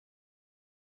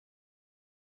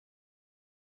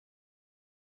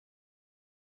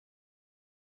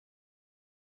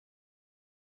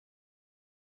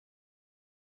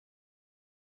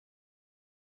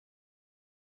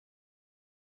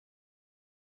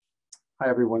Hi,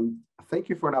 everyone. Thank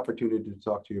you for an opportunity to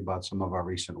talk to you about some of our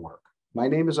recent work. My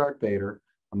name is Authur Beyder.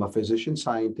 I'm a physician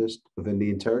scientist within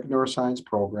the enteric neuroscience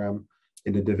program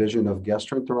in the division of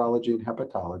gastroenterology and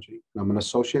hepatology. And I'm an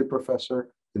associate professor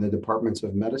in the departments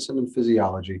of medicine and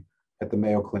physiology at the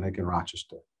Mayo Clinic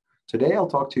Rochester. Today, I'll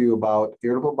talk to you about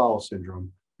irritable bowel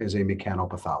syndrome as a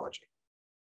mechano-pathology.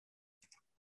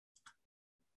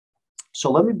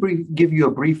 So let me give you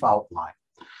a brief outline.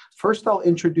 First, I'll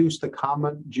introduce the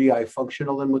common GI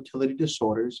functional and motility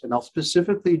disorders, and I'll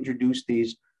specifically introduce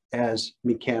these as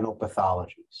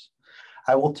mechano-pathologies.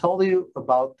 I will tell you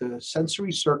about the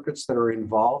sensory circuits that are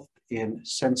involved in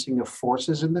sensing of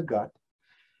forces in the gut,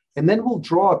 and then we'll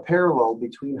draw a parallel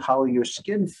between how your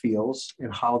skin feels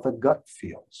and how the gut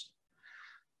feels.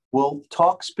 We'll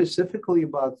talk specifically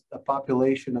about a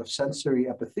population of sensory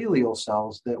epithelial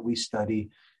cells that we study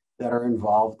that are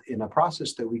involved in a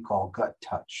process that we call gut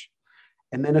touch,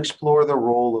 and then explore the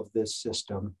role of this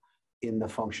system in the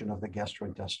function of the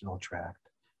gastrointestinal tract,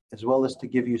 as well as to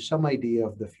give you some idea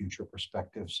of the future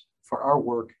perspectives for our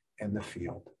work and the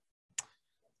field.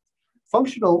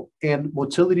 Functional and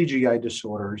motility GI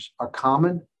disorders are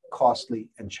common, costly,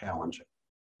 and challenging.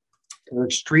 They're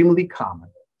extremely common.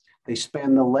 They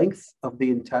span the length of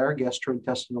the entire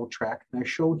gastrointestinal tract, and I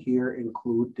show here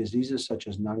include diseases such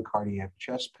as non-cardiac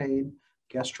chest pain,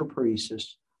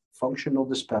 gastroparesis, functional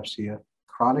dyspepsia,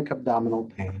 chronic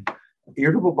abdominal pain,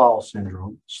 irritable bowel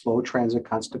syndrome, slow transit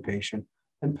constipation,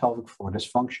 and pelvic floor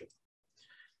dysfunction.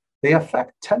 They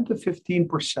affect 10 to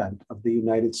 15% of the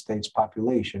United States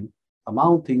population,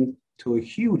 amounting to a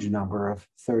huge number of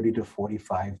 30 to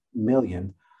 45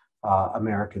 million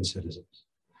American citizens.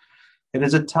 It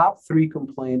is a top 3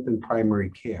 complaint in primary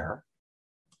care,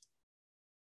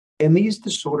 and these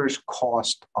disorders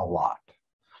cost a lot.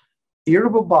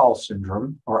 Irritable bowel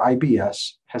syndrome, or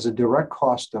IBS, has a direct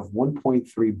cost of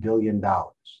 $1.3 billion.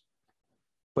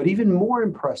 But even more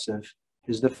impressive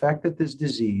is the fact that this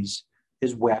disease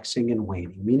is waxing and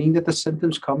waning, meaning that the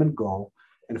symptoms come and go.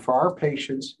 And for our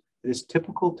patients, it is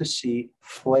typical to see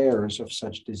flares of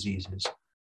such diseases,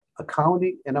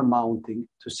 accounting and amounting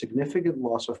to significant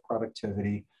loss of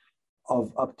productivity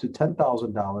of up to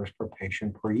 $10,000 per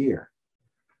patient per year.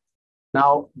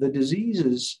 Now, the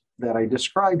diseases that I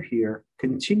describe here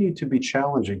continue to be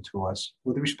challenging to us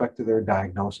with respect to their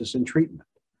diagnosis and treatment.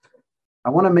 I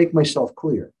want to make myself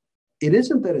clear. It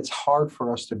isn't that it's hard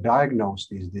for us to diagnose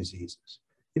these diseases.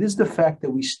 It is the fact that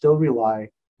we still rely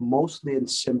mostly on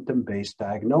symptom-based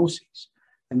diagnoses,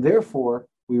 and therefore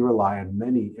we rely on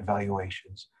many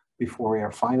evaluations before we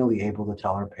are finally able to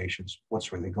tell our patients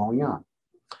what's really going on.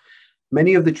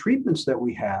 Many of the treatments that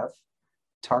we have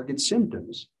target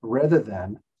symptoms rather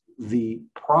than the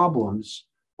problems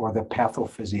or the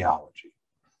pathophysiology.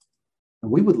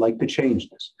 And we would like to change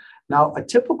this. Now, a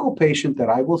typical patient that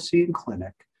I will see in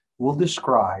clinic will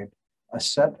describe a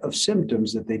set of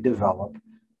symptoms that they develop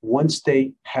once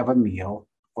they have a meal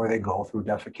or they go through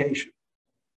defecation.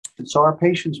 And so our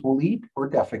patients will eat or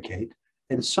defecate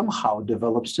and somehow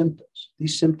develop symptoms.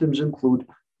 These symptoms include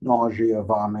nausea,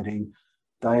 vomiting,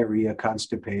 diarrhea,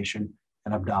 constipation,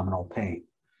 and abdominal pain.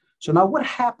 So now what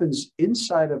happens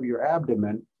inside of your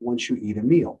abdomen once you eat a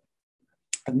meal?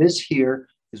 And this here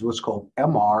is what's called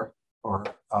MR, or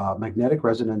magnetic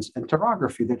resonance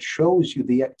enterography, that shows you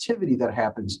the activity that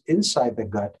happens inside the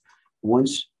gut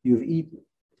once you've eaten.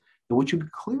 And what you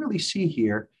can clearly see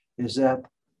here is that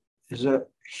there's a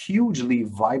hugely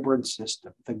vibrant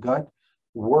system. The gut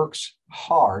works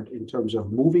hard in terms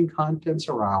of moving contents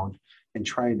around and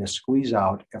trying to squeeze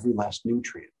out every last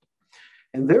nutrient.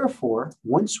 And therefore,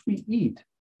 once we eat,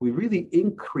 we really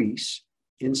increase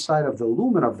inside of the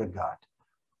lumen of the gut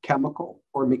chemical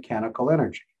or mechanical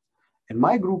energy. And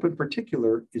my group in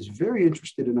particular is very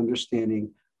interested in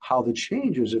understanding how the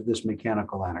changes of this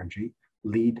mechanical energy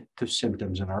lead to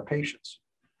symptoms in our patients.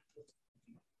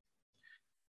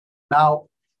 Now,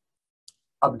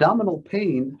 abdominal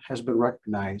pain has been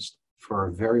recognized for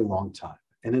a very long time.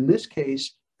 And in this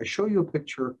case, I show you a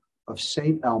picture of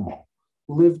Saint Elmo,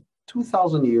 who lived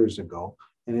 2,000 years ago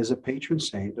and is a patron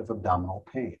saint of abdominal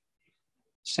pain.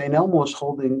 Saint Elmo is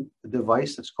holding a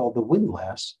device that's called the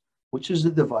windlass, which is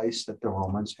the device that the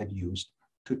Romans had used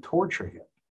to torture him.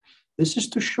 This is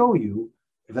to show you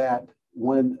that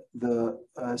when the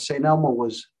Saint Elmo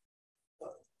was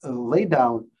laid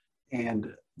down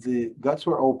and the guts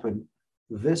were open,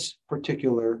 this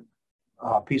particular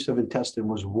piece of intestine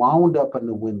was wound up on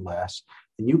the windlass.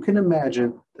 And you can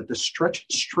imagine that the stretch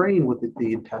and strain with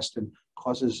the intestine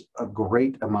causes a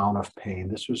great amount of pain.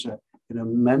 This was an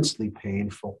immensely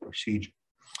painful procedure.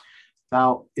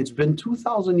 Now, it's been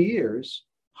 2,000 years.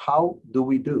 How do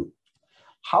we do?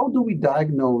 How do we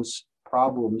diagnose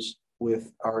problems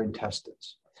with our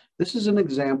intestines? This is an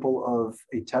example of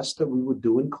a test that we would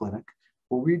do in clinic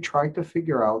where we try to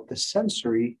figure out the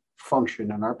sensory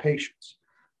function in our patients.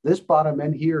 This bottom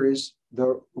end here is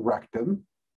the rectum,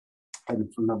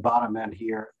 and from the bottom end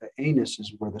here, the anus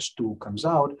is where the stool comes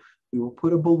out. We will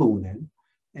put a balloon in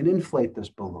and inflate this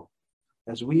balloon.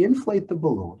 As we inflate the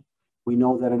balloon, we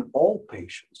know that in all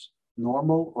patients,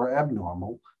 normal or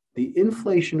abnormal, the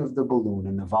inflation of the balloon,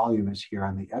 and the volume is here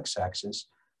on the x-axis,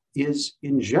 is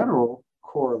in general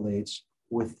correlates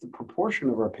with the proportion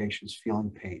of our patients feeling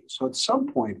pain. So at some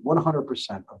point,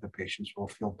 100% of the patients will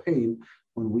feel pain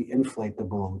when we inflate the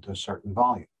balloon to a certain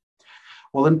volume.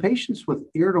 Well, in patients with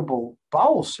irritable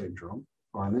bowel syndrome,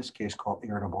 or in this case called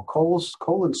irritable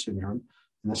colon syndrome,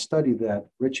 and the study that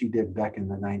Ritchie did back in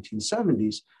the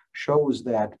 1970s shows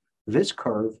that this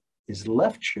curve is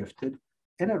left shifted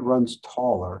and it runs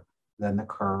taller than the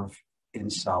curve in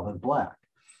solid black.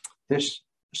 This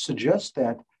suggests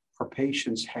that our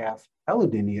patients have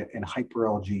allodynia and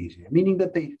hyperalgesia, meaning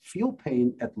that they feel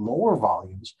pain at lower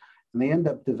volumes and they end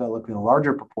up developing, a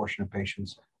larger proportion of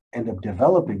patients end up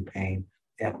developing pain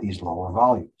at these lower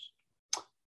volumes.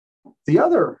 The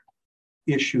other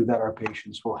issue that our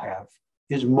patients will have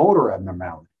is motor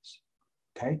abnormalities.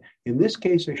 Okay, in this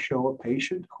case, I show a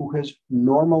patient who has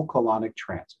normal colonic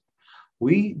transit.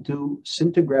 We do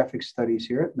scintigraphic studies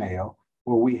here at Mayo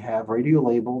where we have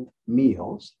radiolabeled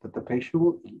meals that the patient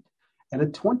will eat, and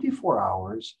at 24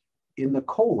 hours in the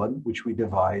colon, which we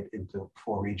divide into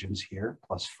 4 regions here,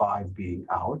 plus 5 being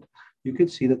out, you can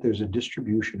see that there's a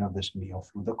distribution of this meal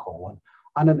through the colon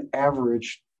on an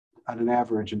average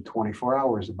in 24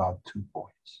 hours, about 2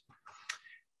 points.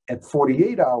 At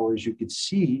 48 hours, you can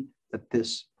see that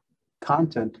this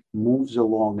content moves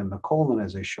along in the colon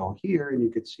as I show here, and you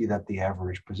can see that the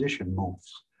average position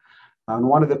moves. Now, in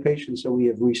one of the patients that we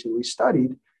have recently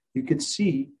studied, you could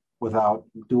see, without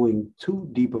doing too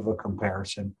deep of a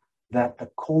comparison, that the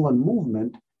colon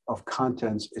movement of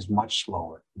contents is much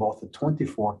slower, both at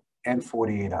 24 and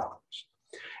 48 hours.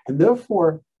 And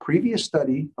therefore, previous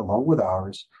study, along with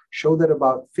ours, show that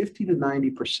about 50 to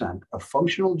 90% of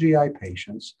functional GI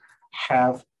patients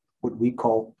have what we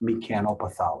call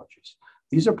mechano-pathologies.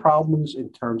 These are problems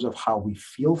in terms of how we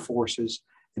feel forces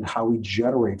and how we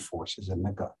generate forces in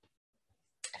the gut.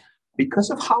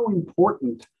 Because of how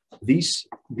important these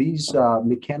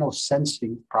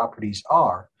mechanosensing properties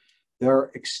are, there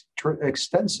are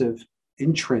extensive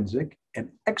intrinsic and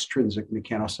extrinsic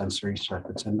mechanosensory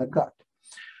circuits in the gut.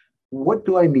 What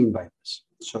do I mean by this?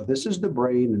 So this is the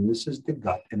brain and this is the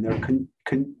gut, and they're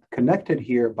connected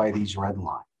here by these red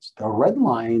lines. The red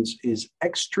lines is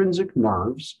extrinsic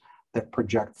nerves that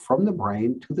project from the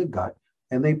brain to the gut,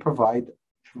 and they provide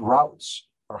routes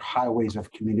or highways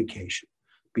of communication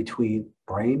between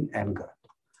brain and gut.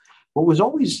 What was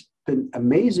always been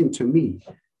amazing to me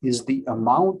is the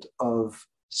amount of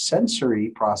sensory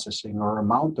processing or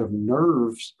amount of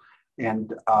nerves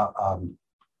and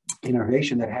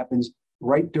innervation that happens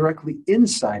right directly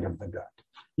inside of the gut.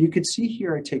 You can see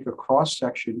here, I take a cross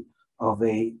section of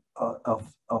the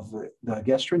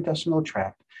gastrointestinal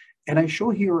tract, and I show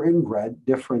here in red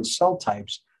different cell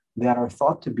types that are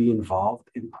thought to be involved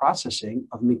in processing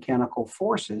of mechanical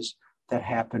forces that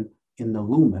happen in the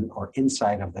lumen or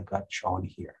inside of the gut shown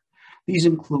here. These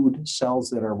include cells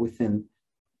that are within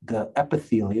the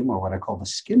epithelium, or what I call the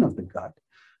skin of the gut,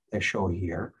 they show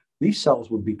here. These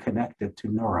cells would be connected to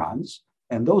neurons,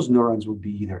 and those neurons would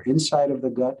be either inside of the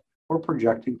gut or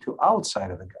projecting to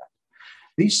outside of the gut.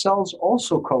 These cells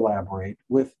also collaborate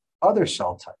with other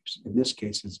cell types. In this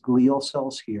case, it's glial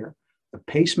cells here, the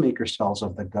pacemaker cells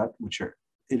of the gut, which are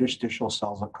interstitial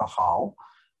cells of Cajal,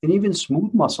 and even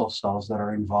smooth muscle cells that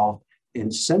are involved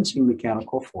in sensing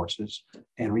mechanical forces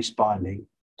and responding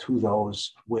to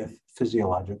those with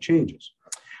physiologic changes.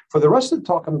 For the rest of the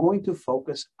talk, I'm going to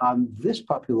focus on this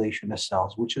population of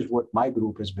cells, which is what my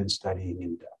group has been studying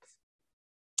in depth.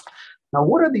 Now,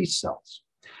 what are these cells?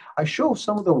 I show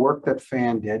some of the work that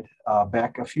Fan did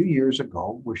back a few years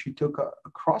ago, where she took a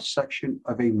cross-section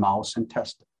of a mouse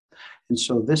intestine. And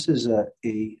so this is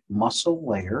a muscle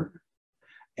layer.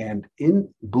 And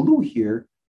in blue here,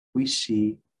 we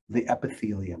see the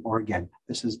epithelium, or again,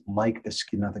 this is like the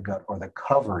skin of the gut or the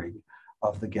covering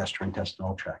of the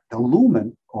gastrointestinal tract. The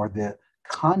lumen, or the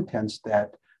contents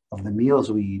of the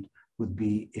meals we eat, would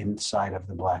be inside of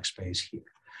the black space here,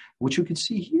 which you can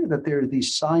see here that there are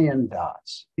these cyan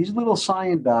dots. These little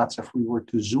cyan dots, if we were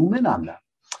to zoom in on them,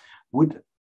 would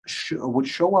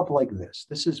show up like this.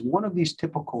 This is one of these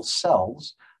typical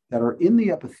cells that are in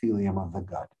the epithelium of the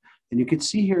gut. And you can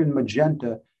see here in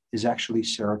magenta is actually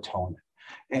serotonin.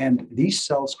 And these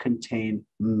cells contain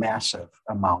massive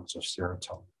amounts of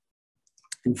serotonin.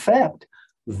 In fact,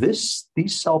 these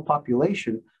cell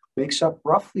population makes up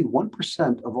roughly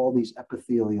 1% of all these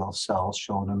epithelial cells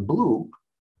shown in blue,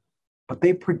 but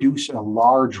they produce a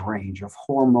large range of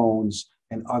hormones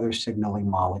and other signaling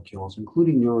molecules,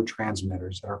 including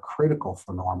neurotransmitters that are critical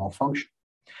for normal function.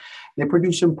 They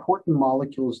produce important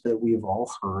molecules that we've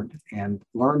all heard and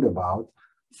learned about,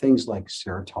 things like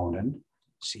serotonin,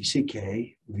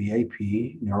 CCK, VAP,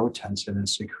 neurotensin, and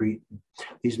secretin.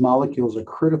 These molecules are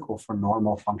critical for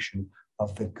normal function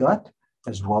of the gut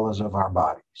as well as of our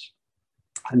bodies.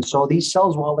 And so these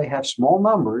cells, while they have small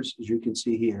numbers, as you can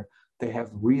see here, they have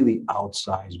really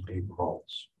outsized big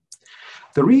roles.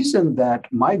 The reason that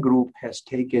my group has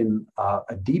taken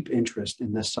a deep interest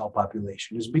in this cell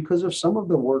population is because of some of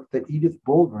the work that Edith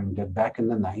Bouldring did back in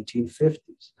the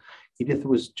 1950s. Edith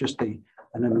was just an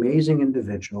amazing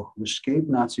individual who escaped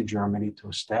Nazi Germany to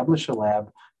establish a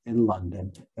lab in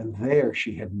London. And there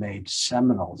she had made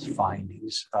seminal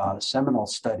findings, seminal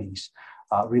studies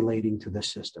relating to the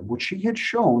system. What she had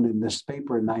shown in this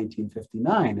paper in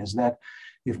 1959 is that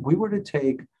if we were to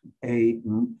take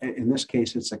in this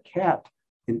case, it's a cat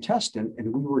intestine,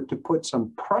 and we were to put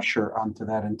some pressure onto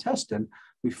that intestine,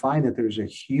 we find that there's a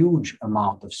huge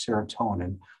amount of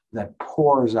serotonin that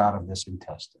pours out of this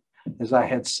intestine. As I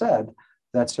had said,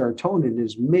 that serotonin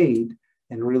is made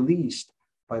and released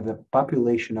by the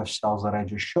population of cells that I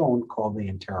just shown called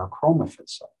the enterochromaffin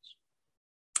cells.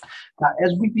 Now,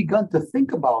 as we begun to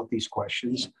think about these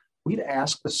questions, we'd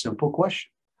ask the simple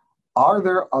question: are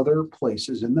there other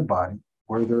places in the body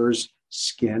where there's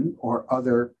skin or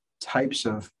other types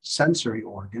of sensory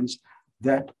organs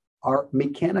that are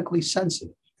mechanically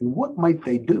sensitive? And what might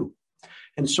they do?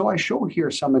 And so I show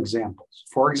here some examples.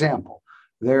 For example,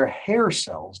 there are hair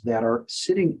cells that are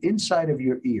sitting inside of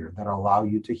your ear that allow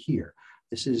you to hear.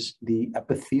 This is the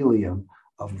epithelium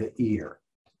of the ear.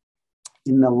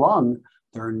 In the lung,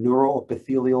 there are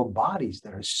neuroepithelial bodies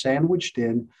that are sandwiched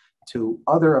in to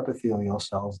other epithelial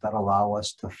cells that allow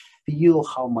us to feel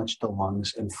how much the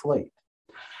lungs inflate.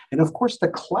 And of course, the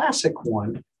classic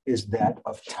one is that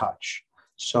of touch.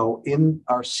 So in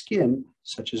our skin,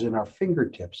 such as in our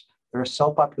fingertips, there's a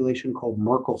cell population called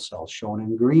Merkel cells, shown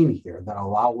in green here, that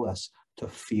allow us to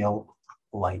feel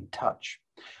light touch.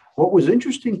 What was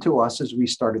interesting to us as we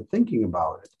started thinking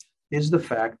about it is the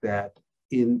fact that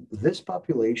in this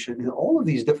population, in all of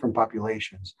these different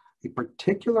populations, a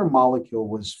particular molecule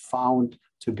was found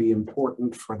to be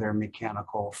important for their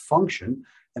mechanical function,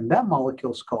 and that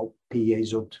molecule is called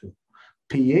piezo-2.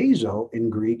 Piezo in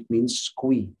Greek means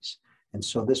squeeze. And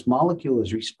so this molecule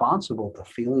is responsible for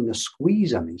feeling a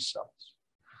squeeze on these cells.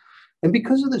 And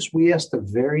because of this, we asked a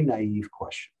very naive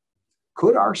question.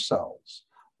 Could our cells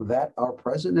that are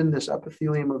present in this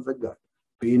epithelium of the gut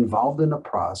be involved in a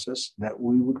process that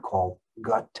we would call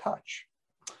gut touch?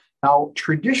 Now,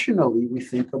 traditionally, we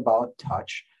think about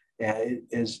touch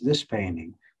as this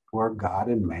painting where God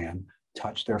and man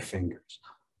touch their fingers.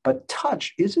 But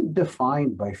touch isn't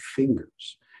defined by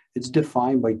fingers. It's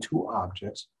defined by two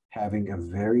objects having a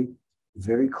very,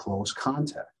 very close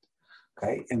contact,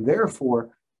 okay? And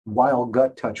therefore, while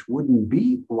gut touch wouldn't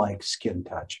be like skin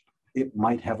touch, it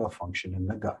might have a function in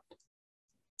the gut.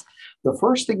 The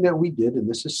first thing that we did, and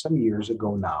this is some years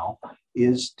ago now,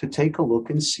 is to take a look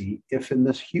and see if in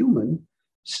this human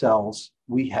cells,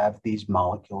 we have these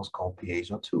molecules called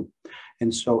piezo-2.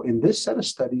 And so in this set of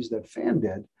studies that Fan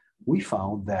did, we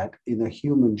found that in a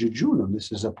human jejunum,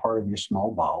 this is a part of your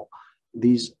small bowel,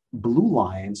 these blue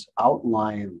lines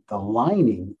outline the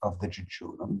lining of the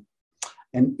jejunum.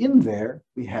 And in there,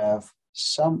 we have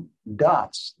some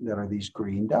dots that are these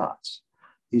green dots.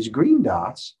 These green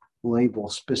dots label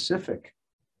specific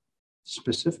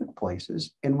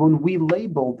places. And when we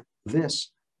labeled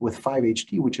this with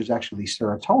 5-HT, which is actually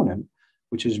serotonin,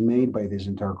 which is made by these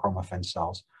enterochromaffin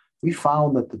cells, we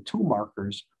found that the two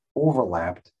markers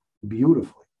overlapped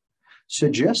beautifully,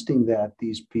 suggesting that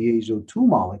these piezo-2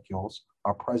 molecules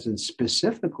are present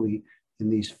specifically in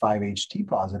these 5-HT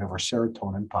positive or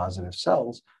serotonin positive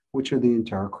cells, which are the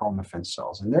enterochromaffin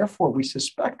cells. And therefore, we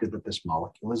suspected that this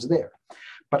molecule is there.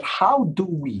 But how do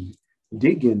we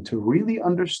dig in to really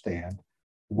understand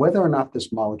whether or not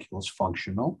this molecule is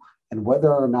functional and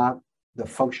whether or not the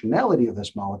functionality of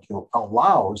this molecule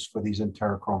allows for these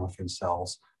enterochromaffin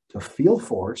cells to feel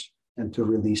force and to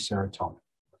release serotonin?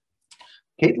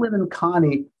 Caitlin and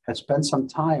Connie had spent some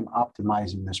time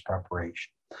optimizing this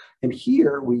preparation. And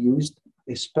here we used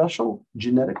a special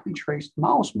genetically traced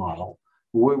mouse model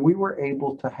where we were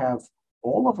able to have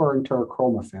all of our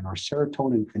enterochromaffin or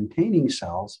serotonin containing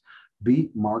cells be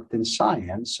marked in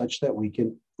cyan such that we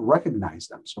can recognize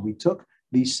them. So we took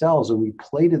these cells and we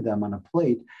plated them on a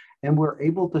plate and we're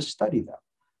able to study them.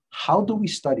 How do we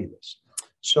study this?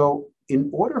 So in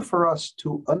order for us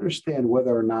to understand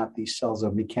whether or not these cells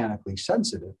are mechanically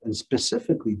sensitive, and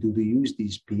specifically do they use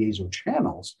these piezo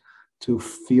channels to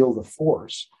feel the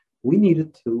force, we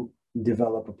needed to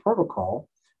develop a protocol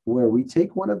where we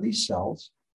take one of these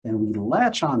cells and we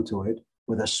latch onto it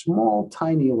with a small,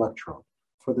 tiny electrode.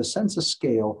 For the sense of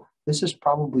scale, this is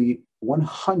probably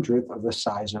 1/100th of the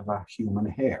size of a human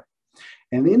hair.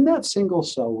 And in that single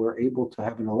cell, we're able to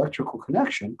have an electrical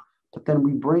connection, but then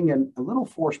we bring in a little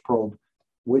force probe,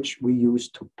 which we use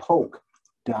to poke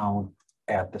down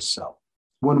at the cell.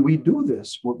 When we do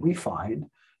this, what we find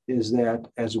is that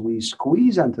as we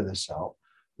squeeze onto the cell,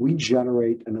 we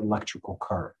generate an electrical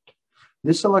current.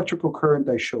 This electrical current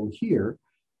I show here,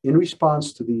 in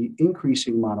response to the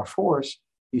increasing amount of force,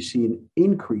 you see an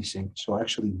increasing, so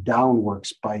actually downward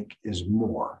spike is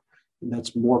more.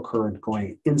 That's more current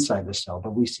going inside the cell,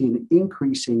 but we see an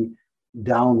increasing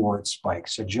downward spike,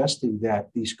 suggesting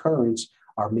that these currents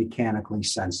are mechanically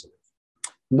sensitive.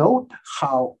 Note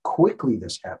how quickly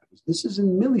this happens. This is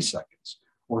in milliseconds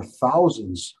or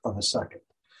thousands of a second.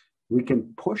 We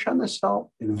can push on the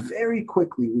cell and very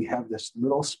quickly we have this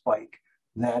little spike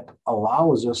that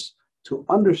allows us to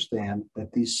understand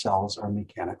that these cells are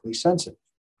mechanically sensitive.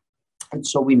 And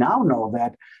so we now know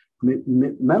that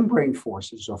membrane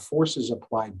forces or forces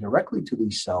applied directly to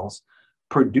these cells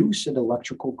produce an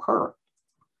electrical current.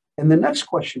 And the next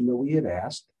question that we had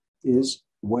asked is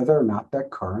whether or not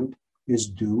that current is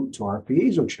due to our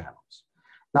piezo channels.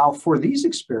 Now, for these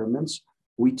experiments,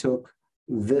 we took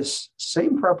this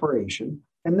same preparation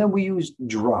and then we used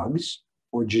drugs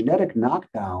or genetic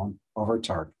knockdown of our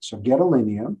target. So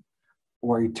gadolinium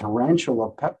or a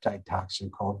tarantula peptide toxin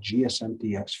called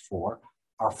GSMTX4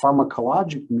 are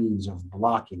pharmacologic means of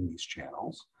blocking these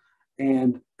channels.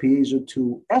 And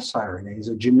piezo-2 siRNA is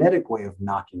a genetic way of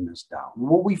knocking this down. And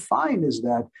what we find is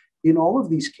that in all of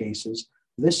these cases,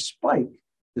 this spike,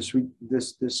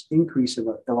 this increase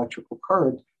in electrical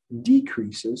current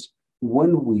decreases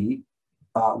when we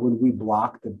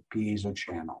block the piezo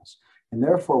channels. And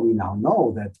therefore, we now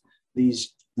know that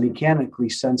these mechanically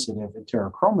sensitive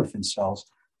enterochromaffin cells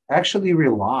actually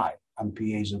rely on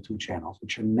piezo-2 channels,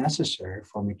 which are necessary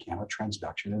for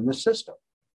mechanotransduction in the system.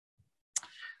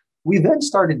 We then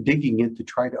started digging in to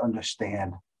try to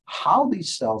understand how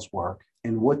these cells work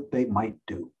and what they might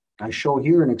do. I show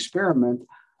here an experiment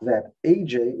that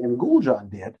AJ and Guljan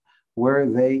did, where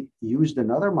they used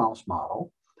another mouse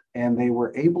model and they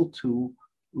were able to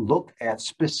look at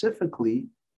specifically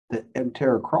the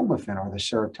enterochromaffin or the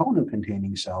serotonin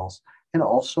containing cells and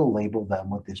also label them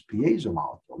with this piezo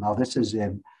molecule. Now this is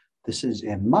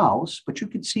in mouse, but you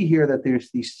can see here that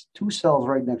there's these two cells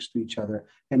right next to each other,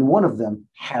 and one of them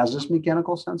has this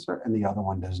mechanical sensor and the other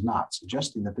one does not,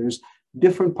 suggesting that there's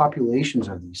different populations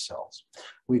of these cells.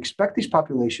 We expect these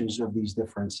populations of these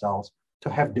different cells to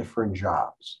have different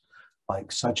jobs,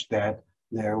 like such that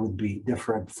there would be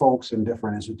different folks in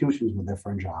different institutions with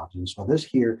different jobs. And so this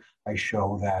here, I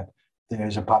show that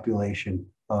there's a population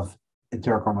of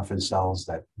enterochromaffin cells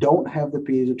that don't have the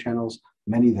piezo channels,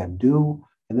 many that do,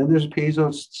 and then there's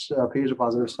piezo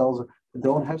positive cells that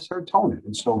don't have serotonin.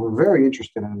 And so we're very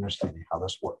interested in understanding how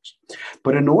this works.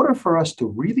 But in order for us to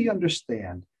really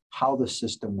understand how the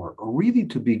system works, or really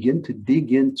to begin to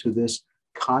dig into this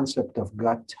concept of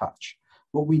gut touch,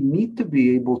 what we need to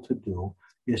be able to do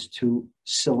is to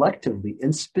selectively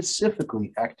and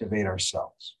specifically activate our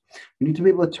cells. We need to be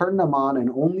able to turn them on and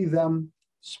only them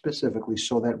specifically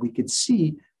so that we could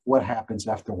see what happens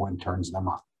after one turns them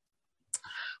on.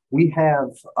 We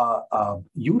have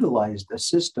utilized a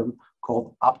system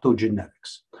called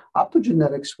optogenetics.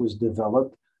 Optogenetics was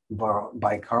developed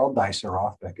by Carl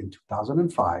Diceroff back in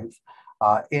 2005,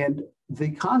 and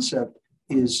the concept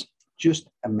is just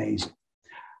amazing.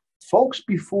 Folks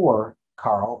before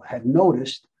Carl had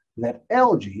noticed that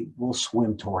algae will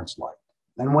swim towards light.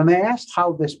 And when they asked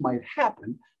how this might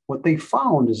happen, what they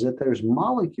found is that there's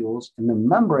molecules in the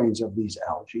membranes of these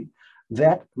algae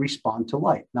that respond to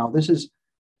light. Now, this is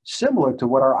similar to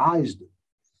what our eyes do.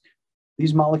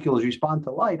 These molecules respond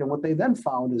to light, and what they then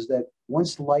found is that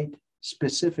once light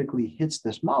specifically hits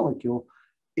this molecule,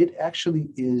 it actually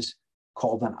is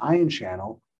called an ion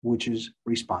channel, which is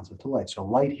responsive to light. So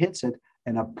light hits it,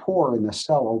 and a pore in the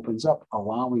cell opens up,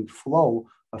 allowing flow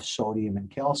of sodium and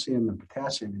calcium and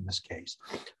potassium in this case,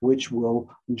 which will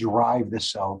drive the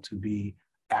cell to be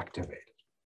activated.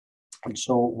 And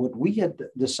so what we had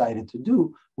decided to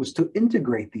do was to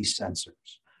integrate these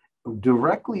sensors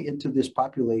directly into this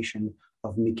population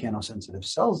of mechanosensitive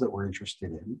cells that we're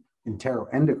interested in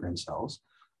enteroendocrine cells,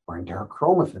 or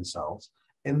enterochromaffin cells.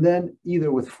 And then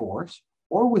either with force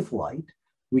or with light,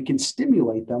 we can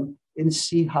stimulate them and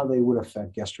see how they would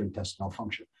affect gastrointestinal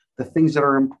function. The things that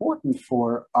are important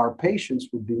for our patients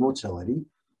would be motility.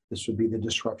 This would be the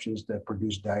disruptions that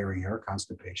produce diarrhea or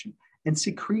constipation, and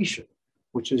secretion,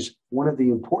 which is one of the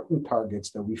important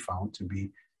targets that we found to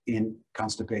be in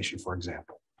constipation, for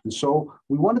example. And so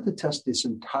we wanted to test this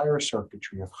entire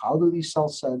circuitry of how do these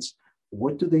cells sense,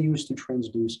 what do they use to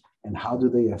transduce, and how do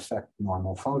they affect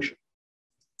normal function.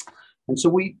 And so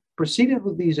we proceeded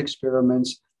with these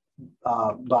experiments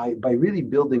by really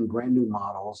building brand new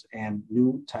models and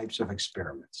new types of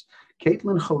experiments.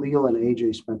 Caitlin, Khalil, and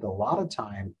AJ spent a lot of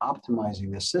time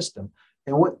optimizing this system.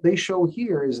 And what they show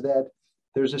here is that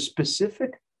there's a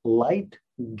specific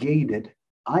light-gated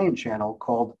ion channel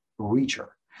called Reacher.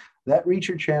 That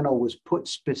Reacher channel was put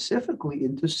specifically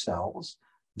into cells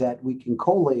that we can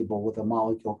co-label with a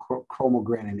molecule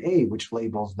chromogranin A, which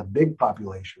labels the big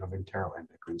population of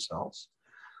enteroendocrine cells,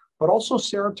 but also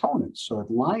serotonin. So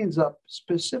it lines up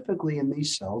specifically in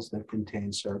these cells that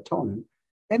contain serotonin.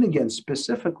 And again,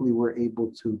 specifically, we're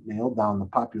able to nail down the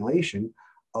population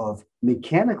of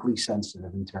mechanically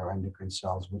sensitive enteroendocrine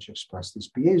cells, which express these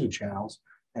piezo channels,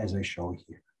 as I show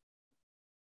here.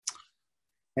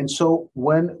 And so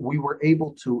when we were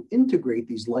able to integrate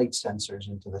these light sensors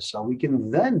into the cell, we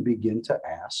can then begin to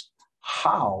ask,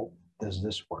 how does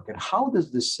this work? And how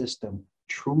does this system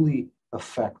truly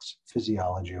affect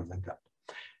physiology of the gut?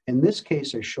 In this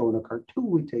case, as shown in a cartoon,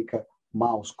 we take a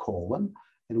mouse colon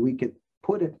and we could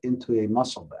put it into a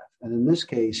muscle bath. And in this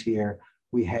case here,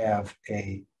 we have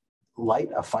a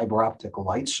fiber optic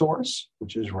light source,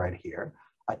 which is right here,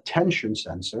 a tension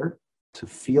sensor to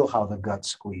feel how the gut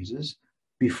squeezes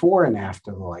before and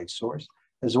after the light source,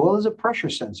 as well as a pressure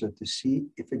sensor to see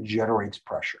if it generates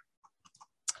pressure.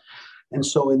 And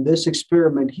so in this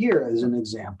experiment here, as an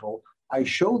example, I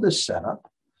show this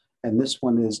setup, and this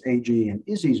one is AJ and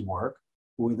Izzy's work,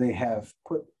 where they have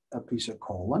put a piece of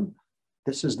colon.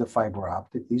 This is the fiber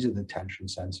optic. These are the tension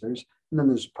sensors. And then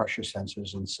there's pressure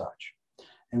sensors and such.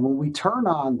 And when we turn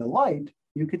on the light,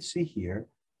 you could see here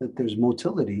that there's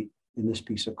motility in this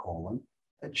piece of colon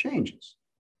that changes.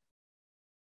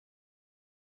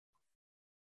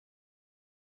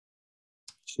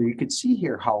 So you could see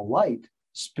here how light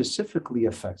specifically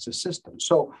affects the system.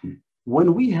 So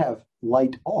when we have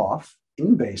light off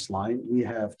in baseline, we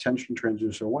have tension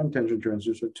transducer 1, tension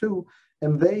transducer 2,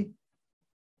 and they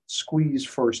squeeze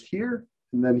first here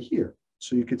and then here.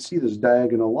 So you could see this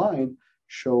diagonal line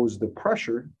shows the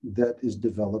pressure that is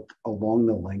developed along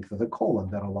the length of the colon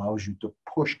that allows you to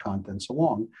push contents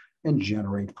along and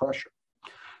generate pressure.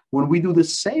 When we do the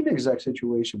same exact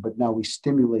situation, but now we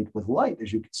stimulate with light,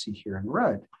 as you can see here in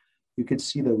red, you can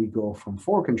see that we go from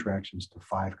 4 contractions to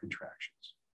 5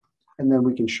 contractions. And then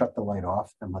we can shut the light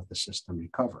off and let the system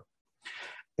recover.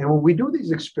 And when we do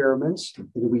these experiments,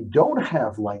 and we don't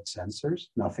have light sensors,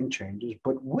 nothing changes.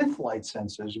 But with light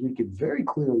sensors, we can very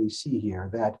clearly see here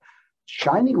that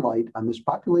shining light on this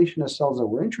population of cells that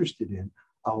we're interested in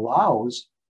allows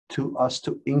us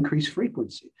to increase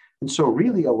frequency. And so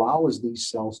really allows these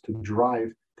cells to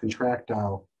drive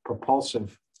contractile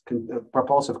propulsive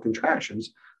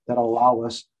contractions that allow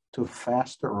us to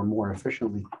faster or more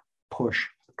efficiently push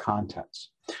the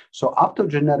contents. So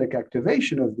optogenetic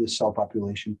activation of this cell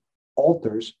population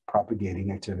alters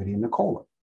propagating activity in the colon.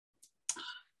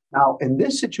 Now, in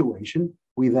this situation,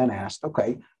 we then asked,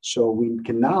 okay, so we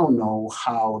can now know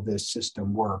how this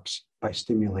system works by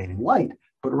stimulating light,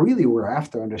 but really we're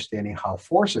after understanding how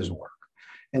forces work.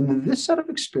 And in this set of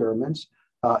experiments,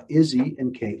 Izzy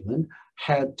and Caitlin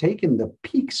had taken the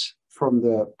peaks from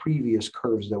the previous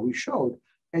curves that we showed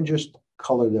and just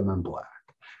colored them in black.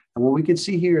 And what we can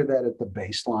see here that at the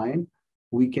baseline,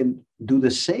 we can do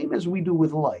the same as we do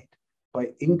with light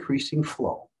by increasing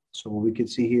flow. So what we can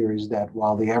see here is that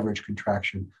while the average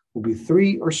contraction will be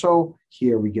 3 or so,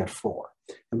 here we get 4.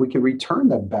 And we can return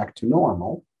that back to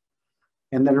normal.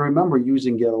 And then remember,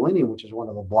 using gadolinium, which is one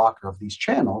of the blocker of these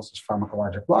channels, this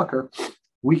pharmacologic blocker,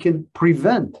 we can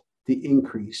prevent the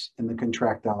increase in the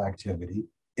contractile activity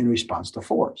in response to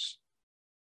force.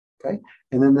 Okay?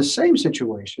 And in the same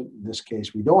situation, in this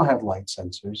case, we don't have light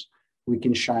sensors, we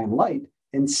can shine light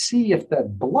and see if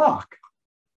that block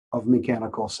of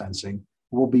mechanical sensing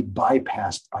will be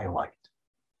bypassed by light.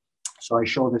 So I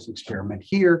show this experiment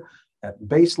here at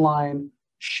baseline,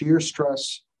 shear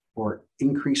stress or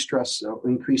increased stress,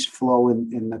 increased flow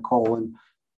in the colon,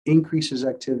 increases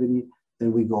activity.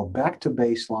 Then we go back to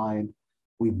baseline.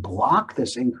 We block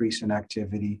this increase in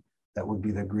activity. That would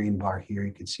be the green bar here.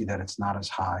 You can see that it's not as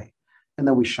high. And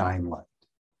then we shine light.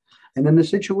 And in the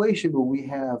situation where we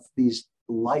have these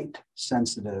light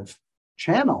sensitive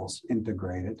channels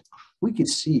integrated, we could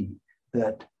see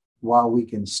that while we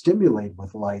can stimulate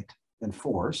with light and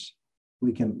force,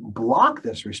 we can block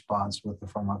this response with the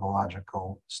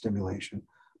pharmacological stimulation,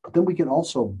 but then we can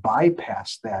also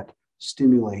bypass that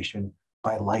stimulation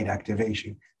by light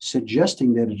activation,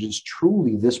 suggesting that it is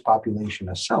truly this population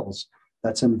of cells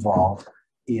that's involved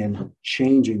in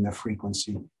changing the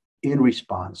frequency in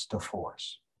response to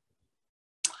force.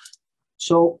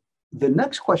 So the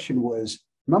next question was,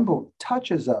 remember,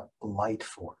 touch is a light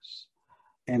force.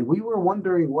 And we were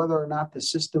wondering whether or not the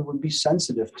system would be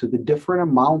sensitive to the different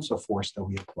amounts of force that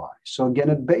we apply. So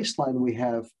again, at baseline, we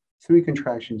have 3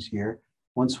 contractions here.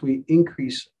 Once we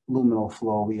increase luminal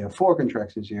flow, we have 4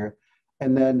 contractions here.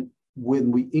 And then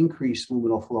when we increase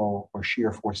luminal flow or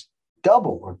shear force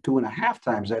double or 2.5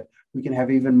 times that, we can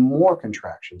have even more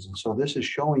contractions. And so this is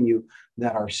showing you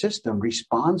that our system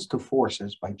responds to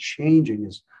forces by changing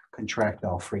its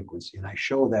contractile frequency. And I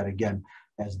show that again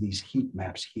as these heat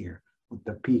maps here, with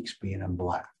the peaks being in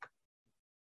black.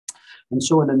 And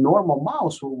so in a normal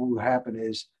mouse, what will happen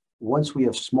is once we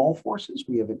have small forces,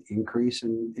 we have an increase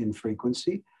in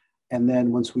frequency. And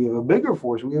then once we have a bigger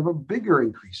force, we have a bigger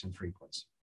increase in frequency.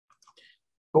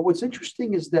 But what's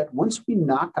interesting is that once we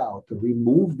knock out or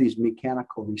remove these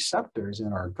mechanical receptors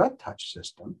in our gut touch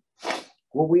system,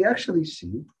 what we actually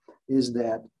see is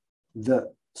that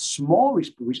the small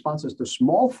responses to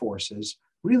small forces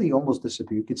really almost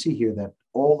disappear. You can see here that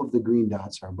all of the green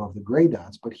dots are above the gray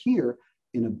dots, but here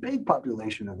in a big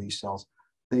population of these cells,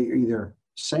 they are either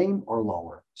same or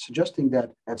lower, suggesting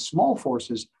that at small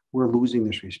forces, we're losing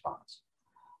this response.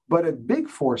 But at big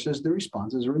forces, the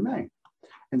responses remain.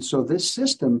 And so this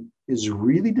system is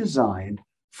really designed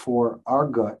for our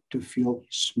gut to feel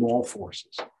small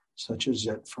forces, such as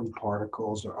it from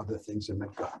particles or other things in the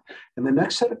gut. And the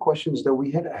next set of questions that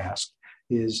we had asked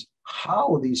is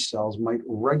how these cells might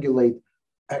regulate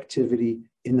activity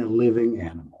in a living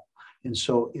animal. And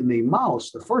so in the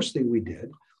mouse, the first thing we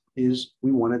did is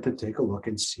we wanted to take a look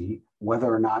and see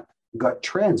whether or not gut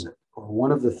transit, or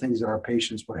one of the things that our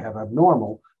patients would have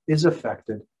abnormal, is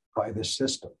affected by this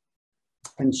system.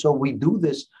 And so we do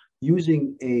this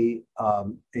using an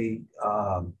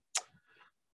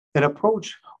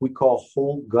approach we call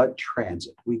whole gut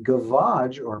transit. We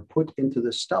gavage or put into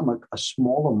the stomach a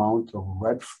small amount of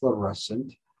red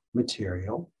fluorescent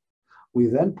material. We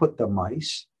then put the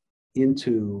mice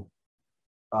into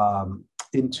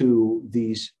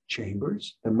these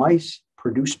chambers. The mice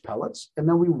produce pellets, and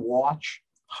then we watch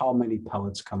how many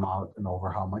pellets come out and over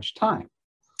how much time.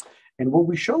 And what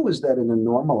we show is that in a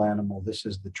normal animal, this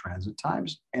is the transit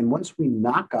times. And once we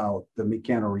knock out the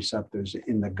mechanoreceptors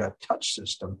in the gut touch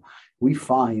system, we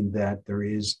find that there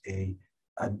is a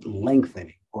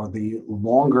lengthening or the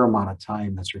longer amount of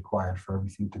time that's required for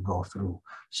everything to go through,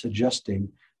 suggesting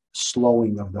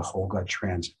slowing of the whole gut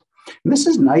transit. And this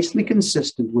is nicely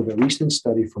consistent with a recent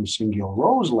study from Singyil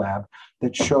Ro's lab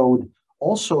that showed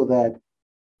also that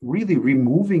really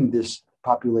removing this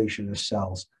population of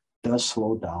cells does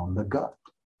slow down the gut.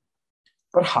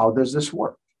 But how does this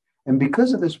work? And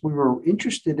because of this, we were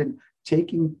interested in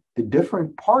taking the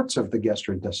different parts of the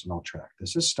gastrointestinal tract.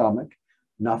 This is stomach,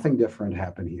 nothing different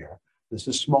happened here. This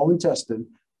is small intestine,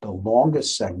 the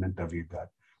longest segment of your gut.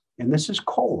 And this is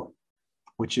colon,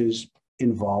 which is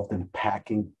involved in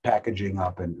packaging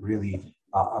up and really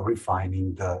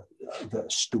refining the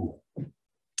stool.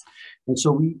 And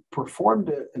so we performed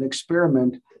an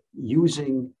experiment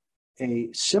using a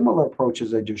similar approach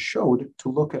as I just showed to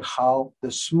look at how the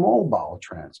small bowel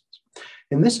transits.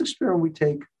 In this experiment, we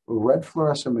take red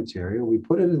fluorescent material, we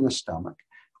put it in the stomach.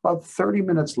 About 30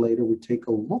 minutes later, we take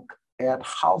a look at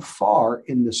how far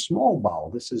in the small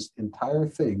bowel, this is entire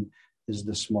thing, is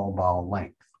the small bowel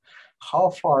length.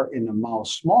 How far in the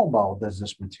mouse small bowel does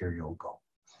this material go?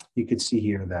 You can see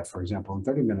here that, for example, in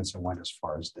 30 minutes, it went as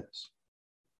far as this.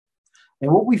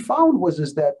 And what we found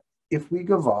is that if we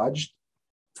gavaged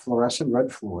fluorescent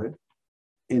red fluid,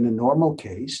 in a normal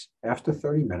case, after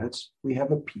 30 minutes, we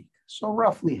have a peak. So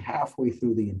roughly halfway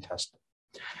through the intestine.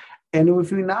 And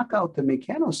if we knock out the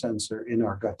mechanosensor in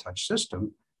our gut touch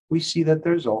system, we see that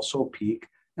there's also a peak,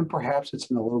 and perhaps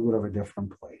it's in a little bit of a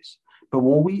different place. But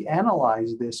when we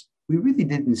analyze this, we really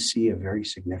didn't see a very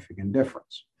significant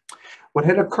difference. What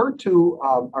had occurred to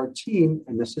our team,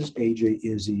 and this is AJ,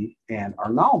 Izzy, and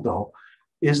Arnaldo,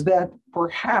 is that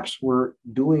perhaps we're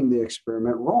doing the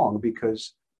experiment wrong,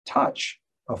 because touch,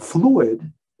 a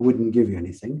fluid, wouldn't give you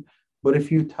anything. But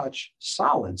if you touch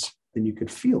solids, then you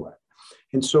could feel it.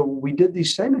 And so we did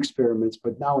these same experiments,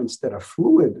 but now instead of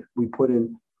fluid, we put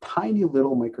in tiny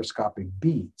little microscopic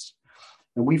beads.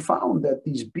 And we found that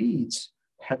these beads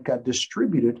had got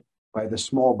distributed by the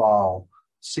small bowel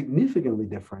significantly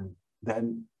different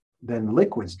than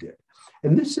liquids did.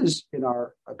 And this is, in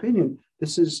our opinion,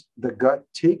 this is the gut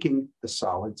taking the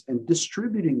solids and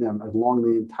distributing them along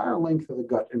the entire length of the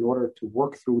gut in order to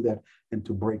work through that and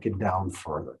to break it down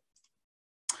further.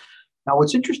 Now,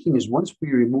 what's interesting is once we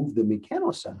remove the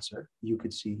mechanosensor, you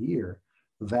could see here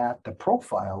that the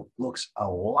profile looks a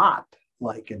lot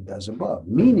like it does above,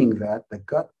 meaning that the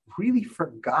gut really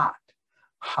forgot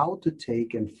how to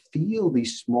take and feel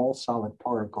these small solid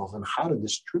particles and how to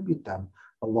distribute them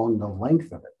along the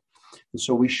length of it. And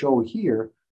so we show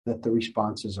here that the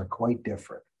responses are quite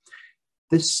different.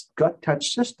 This gut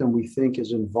touch system, we think,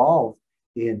 is involved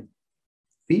in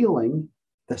feeling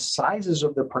the sizes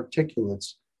of the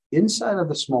particulates inside of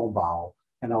the small bowel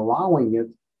and allowing it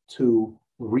to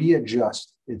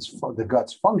readjust the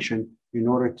gut's function in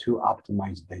order to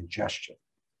optimize digestion.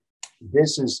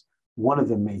 This is one of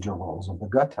the major roles of the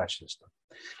gut touch system.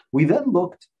 We then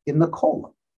looked in the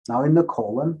colon. Now in the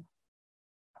colon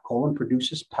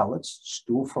produces pellets,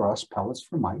 stool for us, pellets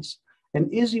for mice.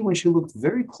 And Izzy, when she looked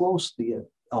very closely at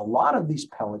a lot of these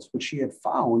pellets, what she had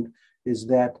found is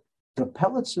that the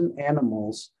pellets in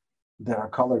animals that are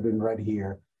colored in red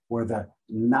here, where the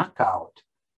knockout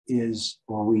is,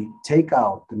 where we take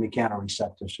out the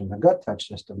mechanoreceptors from the gut touch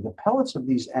system, the pellets of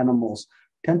these animals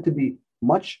tend to be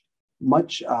much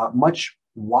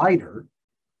wider,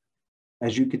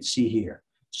 as you could see here.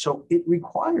 So it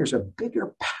requires a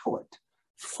bigger pellet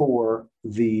for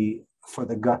the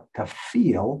gut to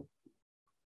feel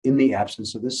in the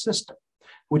absence of this system,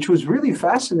 which was really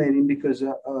fascinating because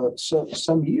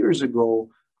some years ago,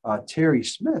 Terry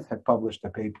Smith had published a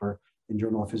paper in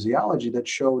Journal of Physiology that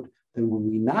showed that when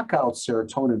we knock out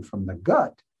serotonin from the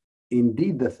gut,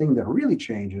 indeed the thing that really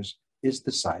changes is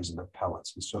the size of the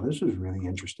pellets. And so this was really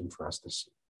interesting for us to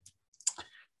see.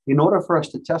 In order for us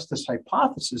to test this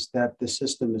hypothesis that the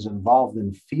system is involved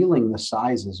in feeling the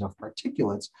sizes of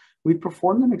particulates, we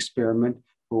performed an experiment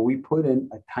where we put in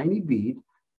a tiny bead,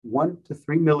 1 to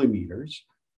 3 millimeters,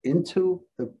 into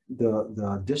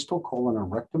the distal colon or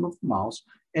rectum of the mouse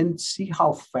and see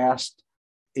how fast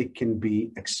it can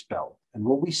be expelled. And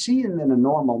what we see in a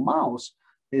normal mouse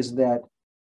is that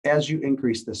as you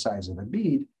increase the size of the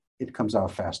bead, it comes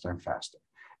out faster and faster.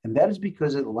 And that is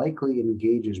because it likely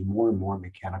engages more and more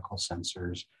mechanical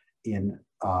sensors in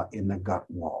the gut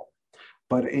wall.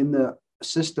 But in the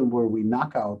system where we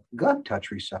knock out gut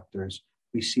touch receptors,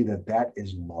 we see that that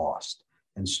is lost.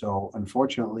 And so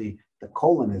unfortunately, the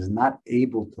colon is not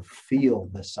able to feel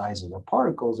the size of the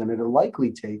particles, and it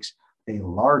likely takes a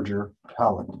larger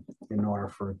pellet in order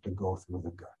for it to go through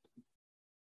the gut.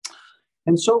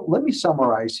 And so let me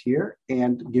summarize here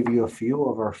and give you a few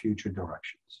of our future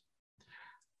directions.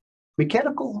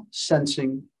 Mechanical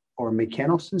sensing or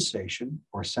mechanosensation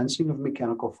or sensing of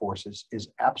mechanical forces is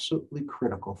absolutely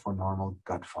critical for normal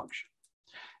gut function.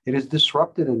 It is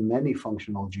disrupted in many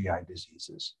functional GI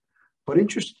diseases. But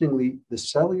interestingly, the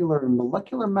cellular and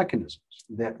molecular mechanisms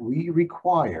that we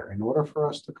require in order for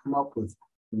us to come up with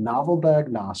novel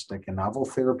diagnostic and novel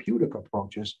therapeutic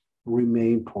approaches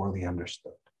remain poorly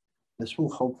understood. This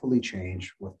will hopefully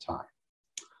change with time.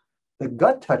 The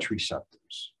gut touch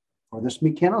receptors, or this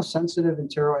mechanosensitive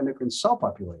enteroendocrine cell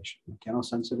population,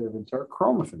 mechanosensitive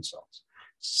enterochromaffin cells,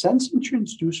 sense and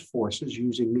transduce forces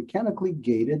using mechanically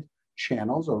gated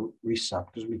channels or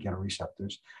receptors,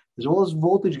 mechanoreceptors, as well as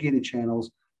voltage-gated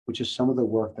channels, which is some of the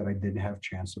work that I didn't have a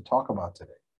chance to talk about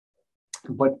today.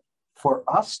 But for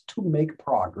us to make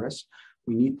progress,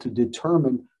 we need to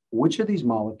determine which of these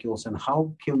molecules and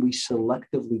how can we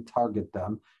selectively target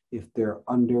them if they're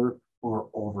under or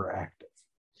overactive.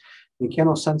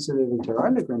 Mechanosensitive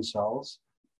enteroendocrine cells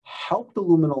help the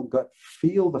luminal gut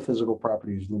feel the physical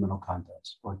properties of luminal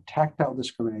contents, or tactile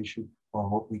discrimination, or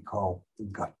what we call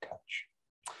gut touch.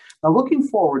 Now, looking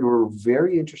forward, we're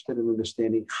very interested in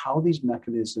understanding how these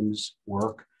mechanisms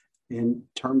work in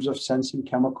terms of sensing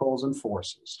chemicals and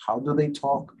forces. How do they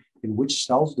talk? In which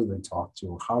cells do they talk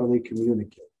to? How do they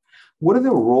communicate? What are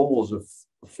the roles of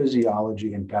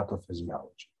physiology and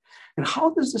pathophysiology? And how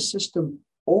does the system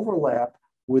overlap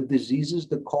with diseases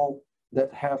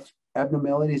that have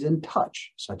abnormalities in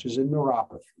touch, such as in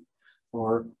neuropathy,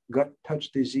 or gut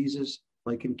touch diseases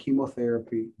like in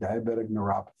chemotherapy, diabetic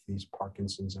neuropathies,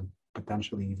 Parkinson's, and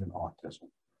potentially even autism?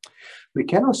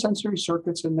 Mechanosensory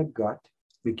circuits in the gut,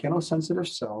 mechanosensitive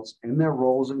cells, and their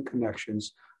roles and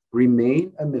connections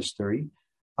remain a mystery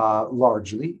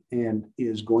largely, and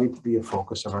is going to be a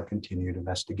focus of our continued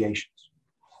investigations.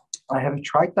 I have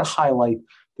tried to highlight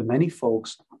the many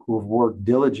folks who have worked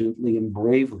diligently and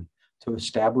bravely to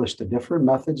establish the different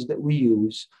methods that we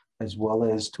use as well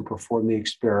as to perform the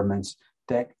experiments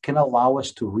that can allow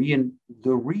us to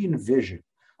re-envision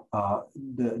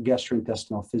the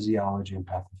gastrointestinal physiology and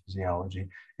pathophysiology,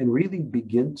 and really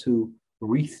begin to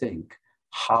rethink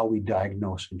how we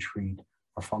diagnose and treat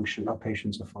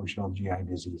patients with functional GI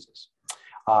diseases.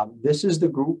 This is the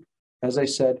group, as I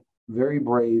said, very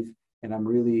brave, and I'm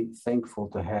really thankful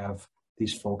to have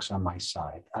these folks on my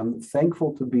side. I'm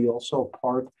thankful to be also a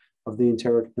part of the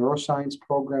enteric neuroscience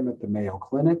program at the Mayo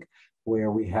Clinic,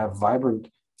 where we have vibrant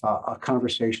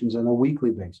conversations on a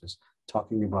weekly basis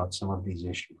talking about some of these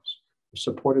issues. We're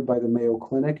supported by the Mayo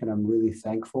Clinic, and I'm really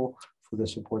thankful for the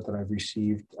support that I've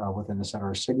received within the Center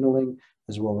of Signaling,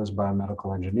 as well as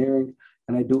biomedical engineering.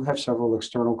 And I do have several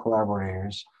external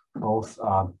collaborators, both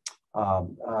at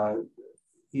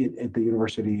the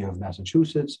University of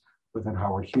Massachusetts, within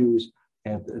Howard Hughes,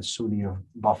 at the SUNY of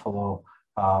Buffalo,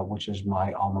 which is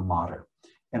my alma mater.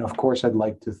 And of course, I'd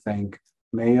like to thank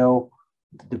Mayo,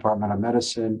 Department of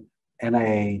Medicine,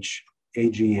 NIH,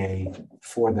 AGA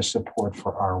for the support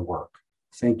for our work.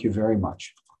 Thank you very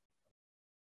much.